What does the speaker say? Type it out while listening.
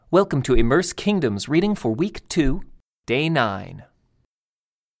Welcome to Immerse Kingdom's reading for Week 2, Day 9.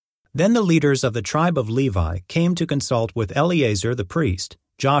 Then the leaders of the tribe of Levi came to consult with Eleazar the priest,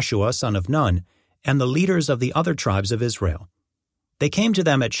 Joshua son of Nun, and the leaders of the other tribes of Israel. They came to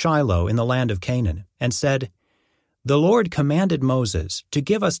them at Shiloh in the land of Canaan, and said, "The Lord commanded Moses to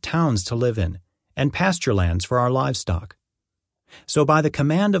give us towns to live in, and pasture lands for our livestock." So by the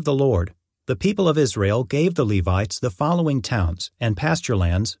command of the Lord, the people of Israel gave the Levites the following towns and pasture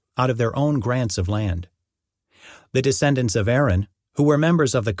lands out of their own grants of land. The descendants of Aaron, who were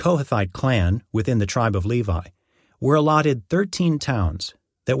members of the Kohathite clan within the tribe of Levi, were allotted 13 towns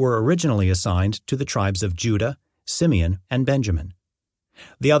that were originally assigned to the tribes of Judah, Simeon, and Benjamin.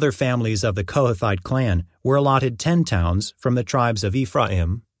 The other families of the Kohathite clan were allotted 10 towns from the tribes of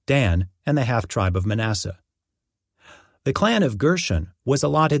Ephraim, Dan, and the half-tribe of Manasseh. The clan of Gershon was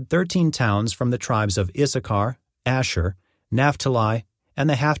allotted 13 towns from the tribes of Issachar, Asher, Naphtali, and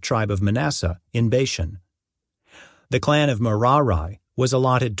the half-tribe of Manasseh in Bashan. The clan of Merari was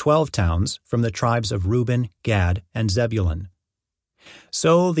allotted 12 towns from the tribes of Reuben, Gad, and Zebulun.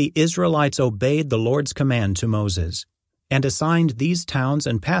 So the Israelites obeyed the Lord's command to Moses, and assigned these towns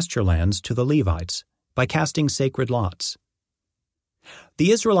and pasture lands to the Levites by casting sacred lots. The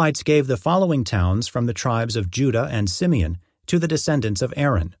Israelites gave the following towns from the tribes of Judah and Simeon to the descendants of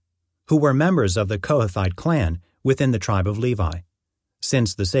Aaron, who were members of the Kohathite clan within the tribe of Levi,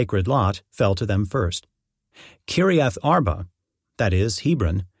 since the sacred lot fell to them first. Kiriath Arba, that is,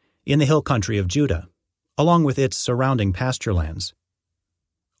 Hebron, in the hill country of Judah, along with its surrounding pasture lands.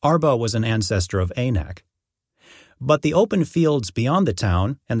 Arba was an ancestor of Anak. But the open fields beyond the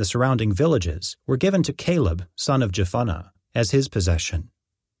town and the surrounding villages were given to Caleb, son of Jephunneh, as his possession.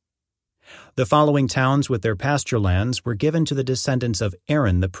 The following towns with their pasture lands were given to the descendants of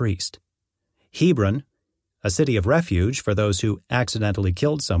Aaron the priest: Hebron, a city of refuge for those who accidentally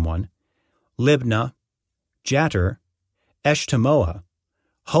killed someone; Libnah, Jattir, Eshtemoa,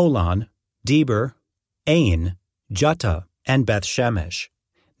 Holon, Deber, Ain, Juttah, and Beth Shemesh,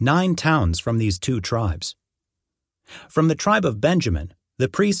 9 towns from these 2 tribes. From the tribe of Benjamin, the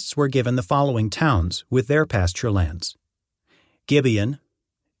priests were given the following towns with their pasture lands: Gibeon,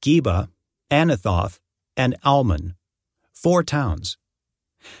 Geba, Anathoth, and Almon, 4 towns.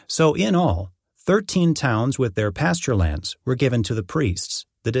 So in all, 13 towns with their pasture lands were given to the priests,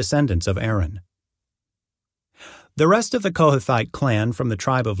 the descendants of Aaron. The rest of the Kohathite clan from the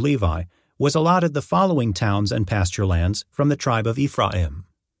tribe of Levi was allotted the following towns and pasture lands from the tribe of Ephraim: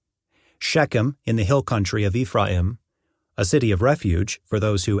 Shechem in the hill country of Ephraim, a city of refuge for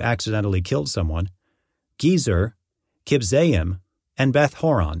those who accidentally killed someone; Gezer, Kibzaim, and Beth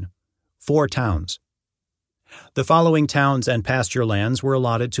Horon, 4 towns. The following towns and pasture lands were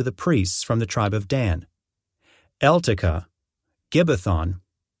allotted to the priests from the tribe of Dan: Eltekeh, Gibbethon,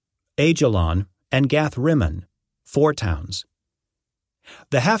 Ajalon, and Gath-Rimmon, 4 towns.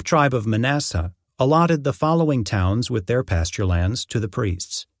 The half-tribe of Manasseh allotted the following towns with their pasture lands to the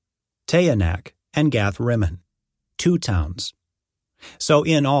priests: Taanach and Gath-Rimmon, 2 towns. So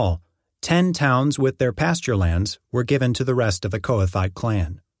in all, 10 towns with their pasture lands were given to the rest of the Kohathite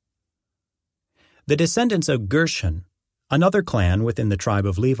clan. The descendants of Gershon, another clan within the tribe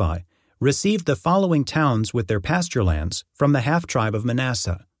of Levi, received the following towns with their pasture lands from the half-tribe of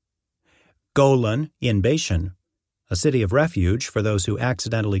Manasseh: Golan in Bashan, a city of refuge for those who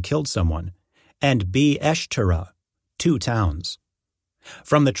accidentally killed someone, and Be-Eshterah, 2 towns.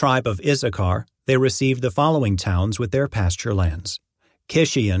 From the tribe of Issachar, they received the following towns with their pasture lands: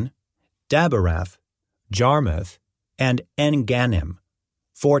 Kishion, Daberath, Jarmuth, and En-Ganim,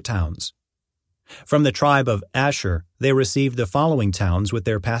 4 towns. From the tribe of Asher, they received the following towns with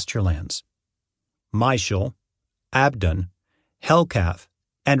their pasture lands: Mishal, Abdon, Helkath,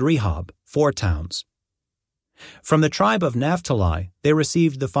 and Rehob, 4 towns. From the tribe of Naphtali, they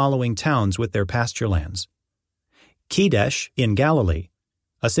received the following towns with their pasture lands: Kedesh in Galilee,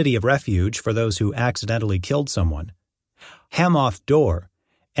 a city of refuge for those who accidentally killed someone; Hamoth-Dor,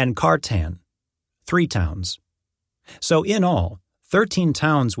 and Kartan, 3 towns. So in all, 13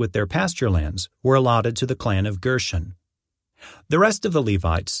 towns with their pasture lands were allotted to the clan of Gershon. The rest of the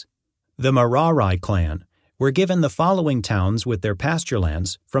Levites, the Merari clan, were given the following towns with their pasture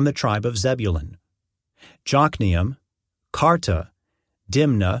lands from the tribe of Zebulun: Jokneam, Karta,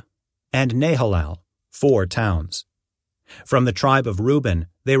 Dimnah, and Nahalal, 4 towns. From the tribe of Reuben,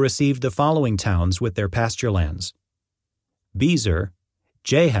 they received the following towns with their pasture lands: Bezer,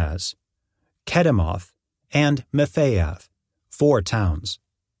 Jahaz, Kedemoth, and Mephaath, 4 towns.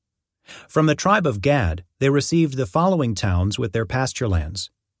 From the tribe of Gad, they received the following towns with their pasture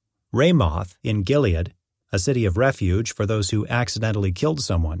lands: Ramoth in Gilead, a city of refuge for those who accidentally killed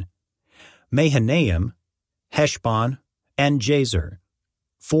someone, Mahanaim, Heshbon, and Jazer,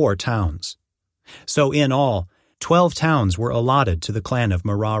 4 towns. So in all, 12 towns were allotted to the clan of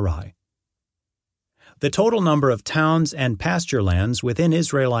Merari. The total number of towns and pasture lands within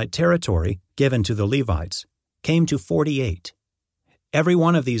Israelite territory given to the Levites came to 48. Every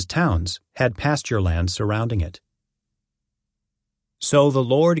one of these towns had pasture land surrounding it. So the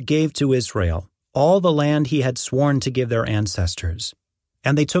Lord gave to Israel all the land he had sworn to give their ancestors,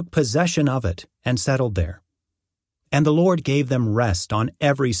 and they took possession of it and settled there. And the Lord gave them rest on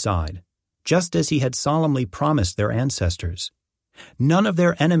every side, just as he had solemnly promised their ancestors. None of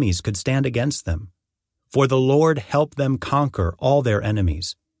their enemies could stand against them, for the Lord helped them conquer all their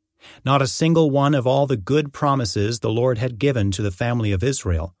enemies. Not a single one of all the good promises the Lord had given to the family of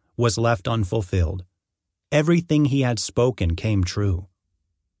Israel was left unfulfilled. Everything he had spoken came true.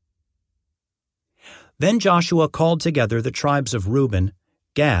 Then Joshua called together the tribes of Reuben,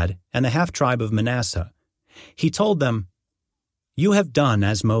 Gad, and the half-tribe of Manasseh. He told them, "You have done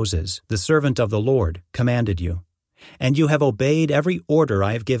as Moses, the servant of the Lord, commanded you, and you have obeyed every order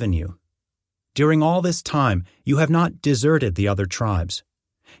I have given you. During all this time you have not deserted the other tribes.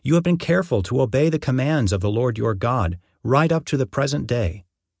 You have been careful to obey the commands of the Lord your God right up to the present day.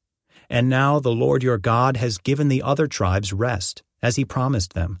 And now the Lord your God has given the other tribes rest, as he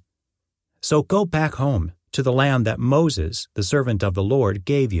promised them. So go back home to the land that Moses, the servant of the Lord,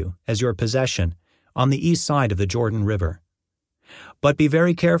 gave you as your possession on the east side of the Jordan River. But be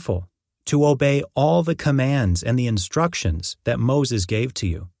very careful to obey all the commands and the instructions that Moses gave to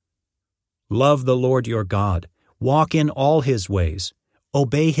you. Love the Lord your God, walk in all his ways,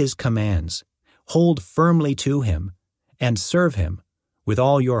 obey his commands, hold firmly to him, and serve him with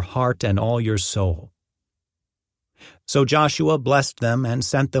all your heart and all your soul." So Joshua blessed them and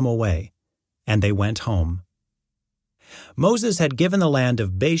sent them away, and they went home. Moses had given the land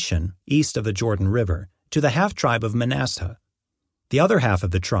of Bashan, east of the Jordan River, to the half-tribe of Manasseh. The other half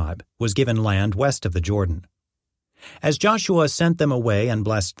of the tribe was given land west of the Jordan. As Joshua sent them away and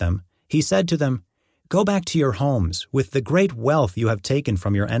blessed them, he said to them, "Go back to your homes with the great wealth you have taken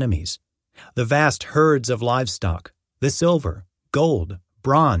from your enemies, the vast herds of livestock, the silver, gold,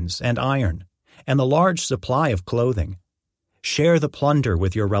 bronze, and iron, and the large supply of clothing. Share the plunder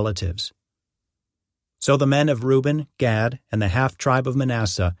with your relatives." So the men of Reuben, Gad, and the half-tribe of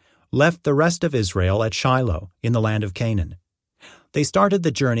Manasseh left the rest of Israel at Shiloh in the land of Canaan. They started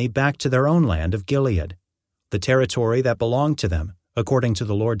the journey back to their own land of Gilead, the territory that belonged to them, according to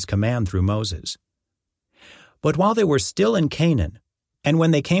the Lord's command through Moses. But while they were still in Canaan, and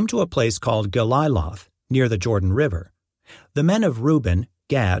when they came to a place called Geliloth, near the Jordan River, the men of Reuben,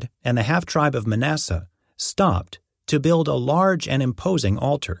 Gad, and the half-tribe of Manasseh stopped to build a large and imposing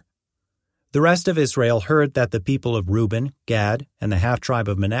altar. The rest of Israel heard that the people of Reuben, Gad, and the half-tribe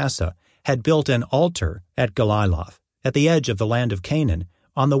of Manasseh had built an altar at Geliloth, at the edge of the land of Canaan,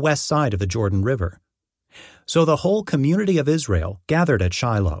 on the west side of the Jordan River. So the whole community of Israel gathered at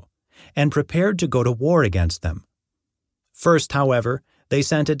Shiloh, and prepared to go to war against them. First, however, they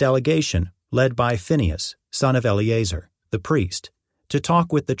sent a delegation led by Phinehas, son of Eleazar, the priest, to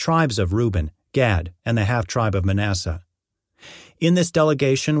talk with the tribes of Reuben, Gad, and the half-tribe of Manasseh. In this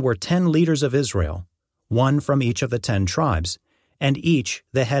delegation were 10 leaders of Israel, one from each of the 10 tribes, and each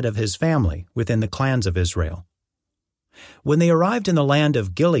the head of his family within the clans of Israel. When they arrived in the land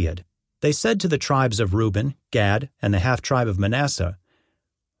of Gilead, they said to the tribes of Reuben, Gad, and the half-tribe of Manasseh,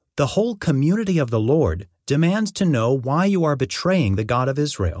 "The whole community of the Lord demands to know why you are betraying the God of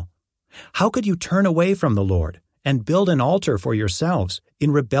Israel. How could you turn away from the Lord and build an altar for yourselves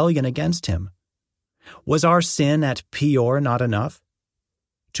in rebellion against him? Was our sin at Peor not enough?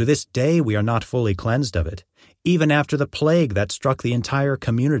 To this day we are not fully cleansed of it, even after the plague that struck the entire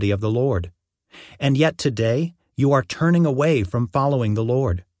community of the Lord. And yet today you are turning away from following the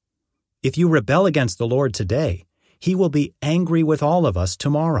Lord. If you rebel against the Lord today, he will be angry with all of us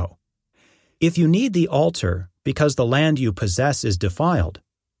tomorrow. If you need the altar because the land you possess is defiled,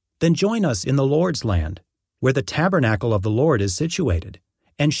 then join us in the Lord's land, where the tabernacle of the Lord is situated,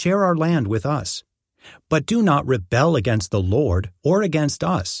 and share our land with us. But do not rebel against the Lord or against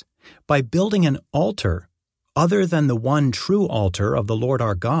us by building an altar other than the one true altar of the Lord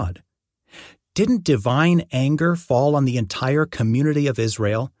our God. Didn't divine anger fall on the entire community of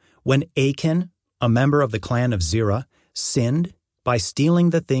Israel when Achan, a member of the clan of Zerah, sinned by stealing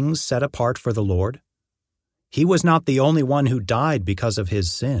the things set apart for the Lord? He was not the only one who died because of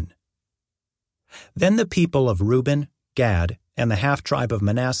his sin." Then the people of Reuben, Gad, and the half-tribe of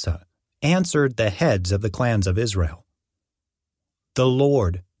Manasseh answered the heads of the clans of Israel, "The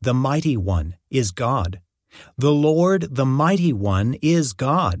Lord, the Mighty One, is God. The Lord, the Mighty One, is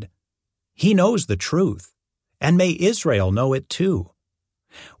God. He knows the truth, and may Israel know it too.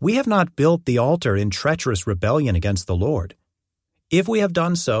 We have not built the altar in treacherous rebellion against the Lord. If we have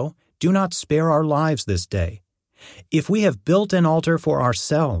done so, do not spare our lives this day. If we have built an altar for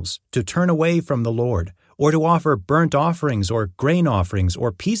ourselves to turn away from the Lord, or to offer burnt offerings or grain offerings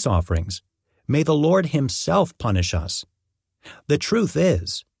or peace offerings, may the Lord Himself punish us. The truth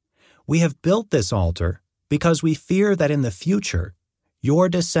is, we have built this altar because we fear that in the future, your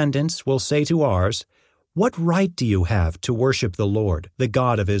descendants will say to ours, "What right do you have to worship the Lord, the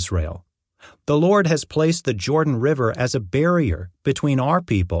God of Israel? The Lord has placed the Jordan River as a barrier between our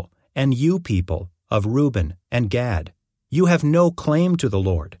people and you people of Reuben and Gad. You have no claim to the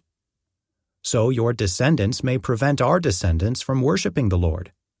Lord." So your descendants may prevent our descendants from worshiping the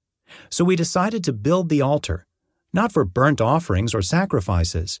Lord. So we decided to build the altar, not for burnt offerings or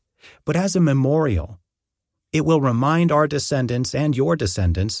sacrifices, but as a memorial. It will remind our descendants and your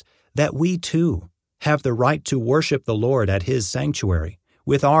descendants that we too have the right to worship the Lord at His sanctuary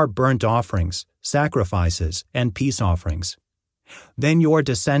with our burnt offerings, sacrifices, and peace offerings. Then your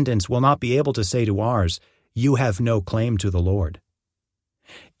descendants will not be able to say to ours, "You have no claim to the Lord."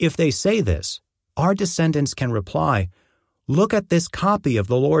 If they say this, our descendants can reply, "Look at this copy of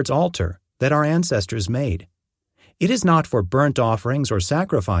the Lord's altar that our ancestors made. It is not for burnt offerings or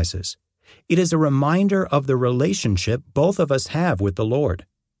sacrifices. It is a reminder of the relationship both of us have with the Lord.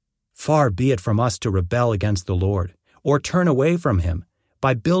 Far be it from us to rebel against the Lord or turn away from Him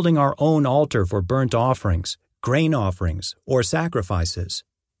by building our own altar for burnt offerings, grain offerings, or sacrifices.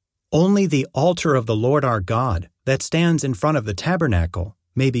 Only the altar of the Lord our God that stands in front of the tabernacle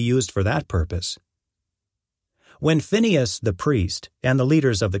may be used for that purpose." When Phinehas the priest and the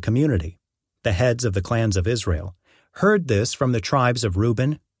leaders of the community, the heads of the clans of Israel, heard this from the tribes of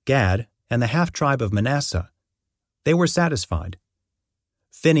Reuben, Gad, and the half-tribe of Manasseh, they were satisfied.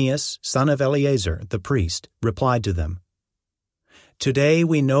 Phinehas, son of Eleazar, the priest, replied to them, "Today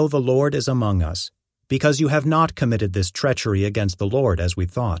we know the Lord is among us, because you have not committed this treachery against the Lord as we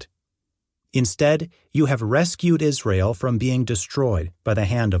thought. Instead, you have rescued Israel from being destroyed by the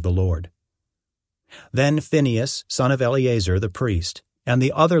hand of the Lord." Then Phinehas, son of Eleazar, the priest, and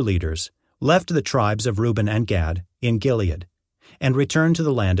the other leaders left the tribes of Reuben and Gad in Gilead, and returned to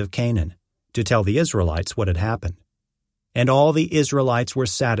the land of Canaan, to tell the Israelites what had happened. And all the Israelites were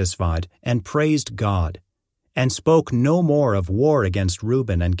satisfied and praised God, and spoke no more of war against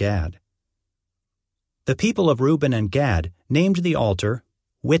Reuben and Gad. The people of Reuben and Gad named the altar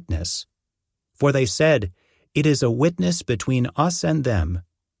Witness, for they said, "It is a witness between us and them,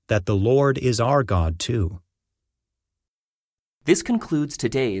 that the Lord is our God too." This concludes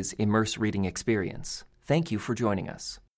today's Immerse reading experience. Thank you for joining us.